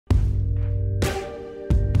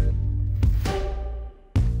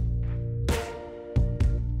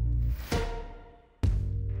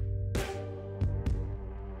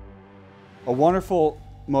A wonderful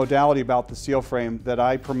modality about the S.E.A.L frame that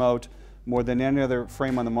I promote more than any other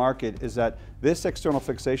frame on the market is that this external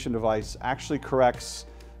fixation device actually corrects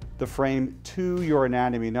the frame to your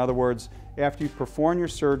anatomy. In other words, after you perform your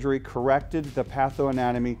surgery, corrected the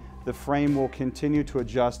pathoanatomy, the frame will continue to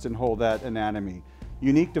adjust and hold that anatomy.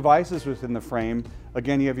 Unique devices within the frame,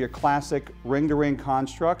 again, you have your classic ring-to-ring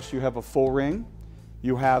constructs. You have a full ring,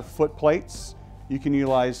 you have foot plates, you can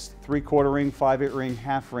utilize 3/4 ring, 5/8 ring,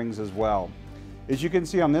 half rings as well. As you can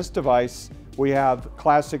see on this device, we have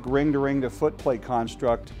classic ring-to-ring to foot plate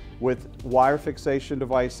construct with wire fixation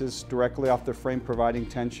devices directly off the frame providing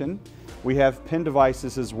tension. We have pin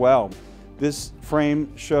devices as well. This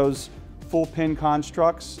frame shows full pin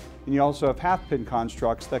constructs, and you also have half pin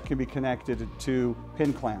constructs that can be connected to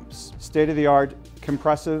pin clamps. State-of-the-art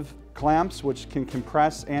compressive clamps which can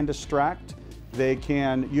compress and distract. They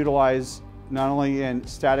can utilize not only in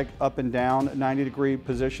static up and down 90-degree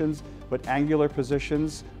positions, but angular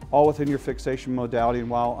positions, all within your fixation modality and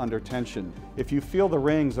while under tension. If you feel the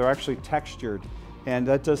rings, they're actually textured, and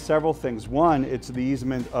that does several things. One, it's the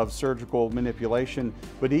easement of surgical manipulation,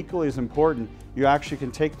 but equally as important, you actually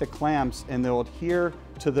can take the clamps and they'll adhere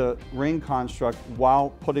to the ring construct while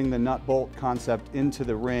putting the nut bolt concept into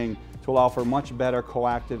the ring to allow for a much better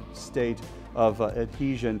coactive state of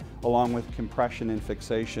adhesion along with compression and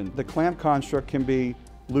fixation. The clamp construct can be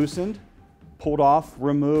loosened, pulled off,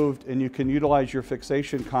 removed, and you can utilize your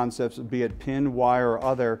fixation concepts, be it pin, wire, or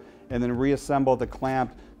other, and then reassemble the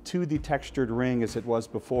clamp to the textured ring as it was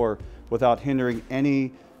before without hindering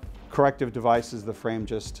any corrective devices the frame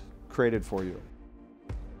just created for you.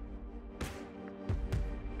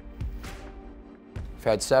 I've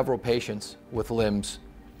had several patients with limbs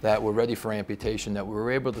that were ready for amputation that we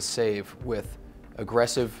were able to save with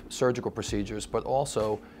aggressive surgical procedures, but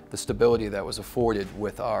also the stability that was afforded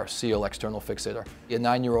with our S.E.A.L external fixator. A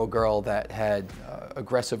 9-year-old girl that had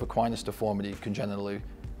aggressive equinus deformity congenitally,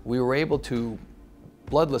 we were able to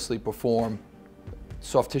bloodlessly perform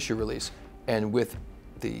soft tissue release, and with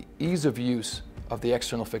the ease of use of the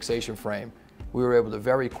external fixation frame, we were able to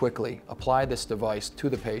very quickly apply this device to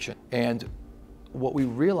the patient. And what we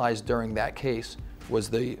realized during that case was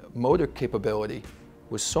the motor capability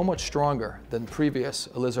was so much stronger than previous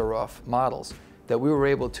Elizaroff models that we were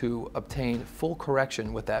able to obtain full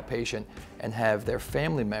correction with that patient and have their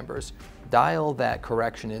family members dial that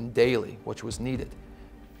correction in daily, which was needed,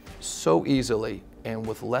 so easily and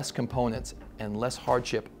with less components and less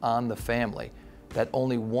hardship on the family that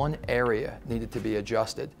only one area needed to be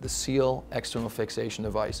adjusted. The S.E.A.L external fixation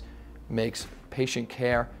device makes patient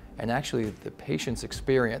care and actually the patient's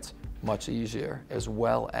experience much easier, as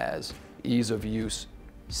well as ease of use,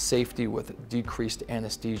 safety with decreased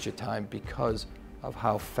anesthesia time because of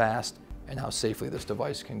how fast and how safely this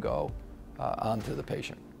device can go onto the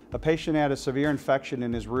patient. A patient had a severe infection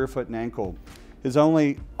in his rear foot and ankle. His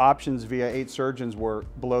only options via 8 surgeons were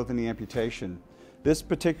below the knee amputation. This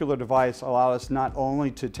particular device allowed us not only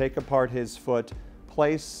to take apart his foot,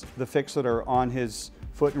 place the fixator on his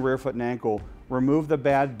foot and rear foot and ankle, remove the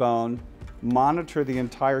bad bone, monitor the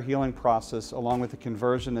entire healing process along with the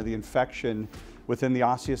conversion of the infection within the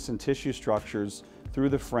osseous and tissue structures through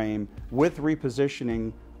the frame with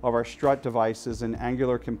repositioning of our strut devices and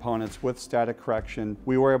angular components with static correction.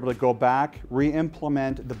 We were able to go back,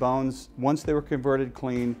 re-implement the bones once they were converted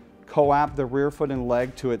clean, coap the rear foot and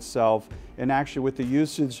leg to itself, and actually with the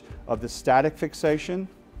usage of the static fixation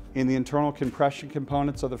in the internal compression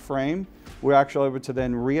components of the frame, we're actually able to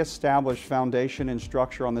then re-establish foundation and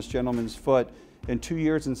structure on this gentleman's foot. And 2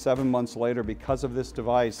 years and 7 months later, because of this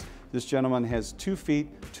device, this gentleman has 2 feet,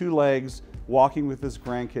 2 legs, walking with his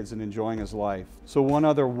grandkids and enjoying his life. So one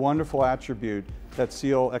other wonderful attribute that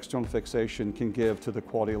S.E.A.L external fixation can give to the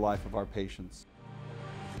quality of life of our patients.